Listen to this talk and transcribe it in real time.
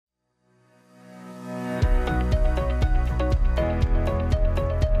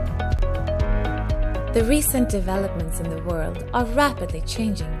The recent developments in the world are rapidly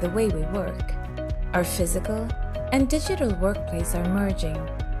changing the way we work. Our physical and digital workplace are merging,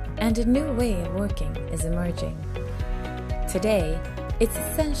 and a new way of working is emerging. Today, it's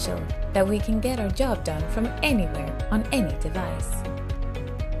essential that we can get our job done from anywhere on any device.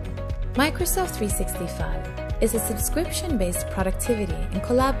 Microsoft 365 is a subscription-based productivity and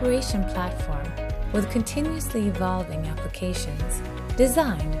collaboration platform with continuously evolving applications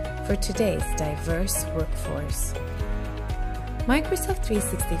designed for today's diverse workforce. Microsoft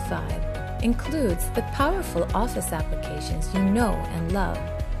 365 includes the powerful Office applications you know and love.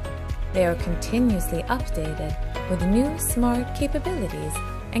 They are continuously updated with new smart capabilities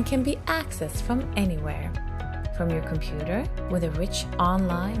and can be accessed from anywhere. From your computer with a rich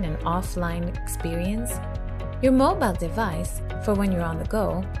online and offline experience, your mobile device for when you're on the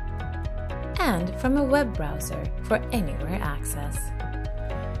go, and from a web browser for anywhere access.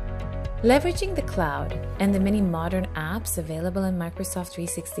 Leveraging the cloud and the many modern apps available in Microsoft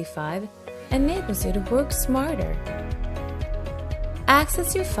 365 enables you to work smarter.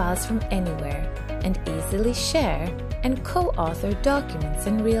 Access your files from anywhere and easily share and co-author documents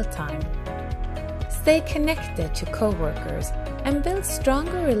in real time. Stay connected to coworkers and build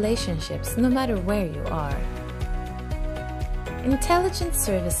stronger relationships no matter where you are. Intelligent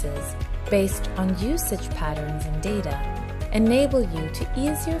services based on usage patterns and data enable you to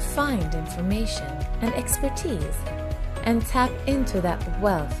easier find information and expertise and tap into that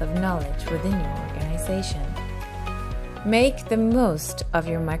wealth of knowledge within your organization. Make the most of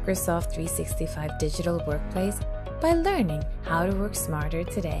your Microsoft 365 digital workplace by learning how to work smarter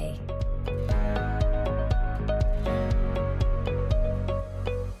today.